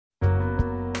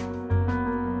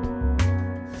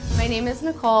My name is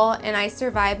Nicole and I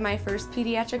survived my first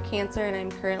pediatric cancer and I'm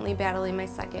currently battling my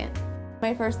second.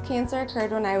 My first cancer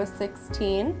occurred when I was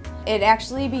 16. It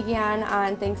actually began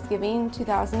on Thanksgiving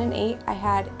 2008. I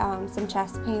had some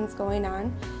chest pains going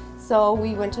on. So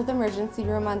we went to the emergency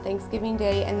room on Thanksgiving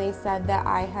Day and they said that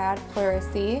I had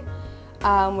pleurisy,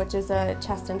 which is a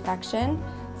chest infection.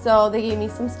 So they gave me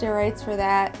some steroids for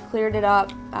that, cleared it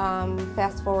up.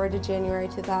 Fast forward to January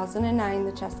 2009,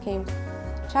 the chest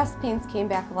pains came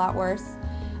back a lot worse.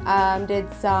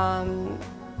 Did some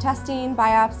testing,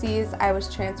 biopsies. I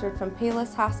was transferred from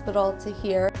Payless Hospital to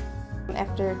here.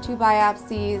 After 2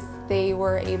 biopsies, they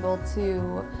were able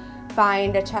to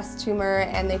find a chest tumor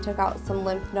and they took out some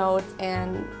lymph nodes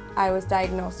and I was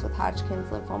diagnosed with Hodgkin's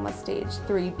lymphoma stage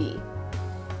 3B.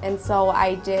 And so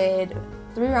I did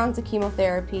 3 rounds of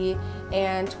chemotherapy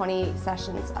and 28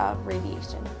 sessions of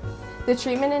radiation. The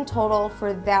treatment in total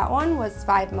for that one was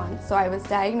 5 months. So I was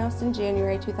diagnosed in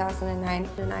January 2009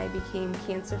 and I became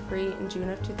cancer-free in June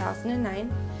of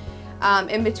 2009.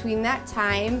 In between that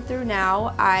time through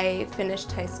now, I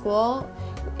finished high school.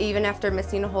 Even after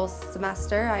missing a whole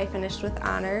semester, I finished with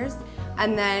honors.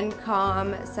 And then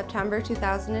come September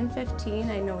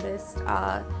 2015, I noticed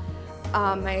a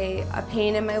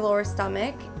pain in my lower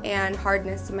stomach and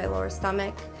hardness in my lower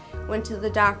stomach. Went to the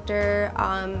doctor,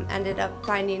 ended up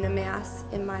finding a mass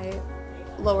in my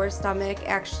lower stomach,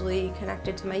 actually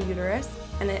connected to my uterus,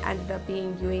 and it ended up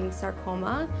being Ewing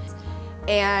sarcoma.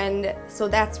 And so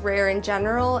that's rare in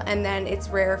general, and then it's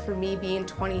rare for me being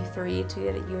 23 to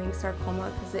get a Ewing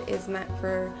sarcoma because it is meant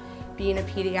for being a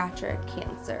pediatric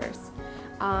cancers.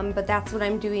 But that's what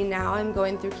I'm doing now. I'm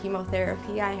going through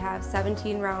chemotherapy. I have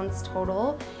 17 rounds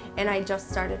total, and I just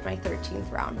started my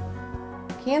 13th round.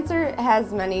 Cancer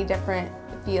has many different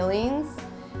feelings.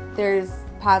 There's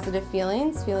positive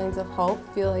feelings, feelings of hope,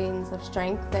 feelings of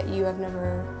strength that you have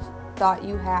never thought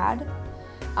you had.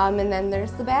 And then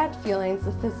there's the bad feelings,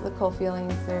 the physical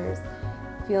feelings. There's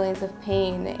feelings of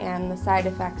pain and the side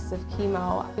effects of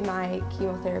chemo. My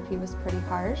chemotherapy was pretty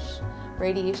harsh.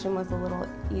 Radiation was a little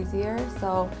easier,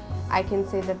 so I can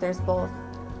say that there's both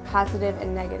positive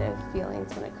and negative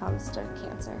feelings when it comes to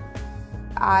cancer.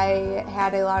 I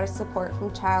had a lot of support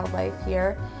from Child Life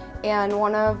here, and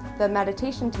one of the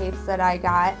meditation tapes that I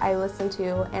got, I listened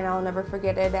to, and I'll never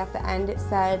forget it. At the end it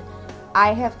said,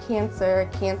 "I have cancer,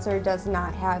 cancer does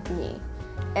not have me."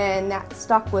 And that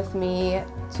stuck with me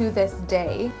to this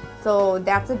day. So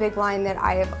that's a big line that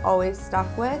I have always stuck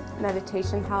with.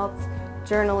 Meditation helps,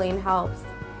 journaling helps,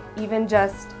 even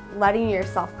just letting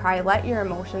yourself cry, let your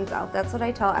emotions out. That's what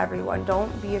I tell everyone,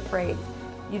 don't be afraid.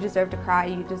 You deserve to cry,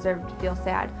 you deserve to feel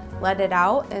sad. Let it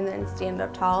out and then stand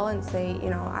up tall and say, you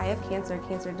know, I have cancer,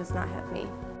 cancer does not have me.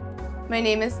 My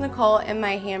name is Nicole and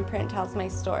my handprint tells my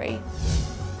story.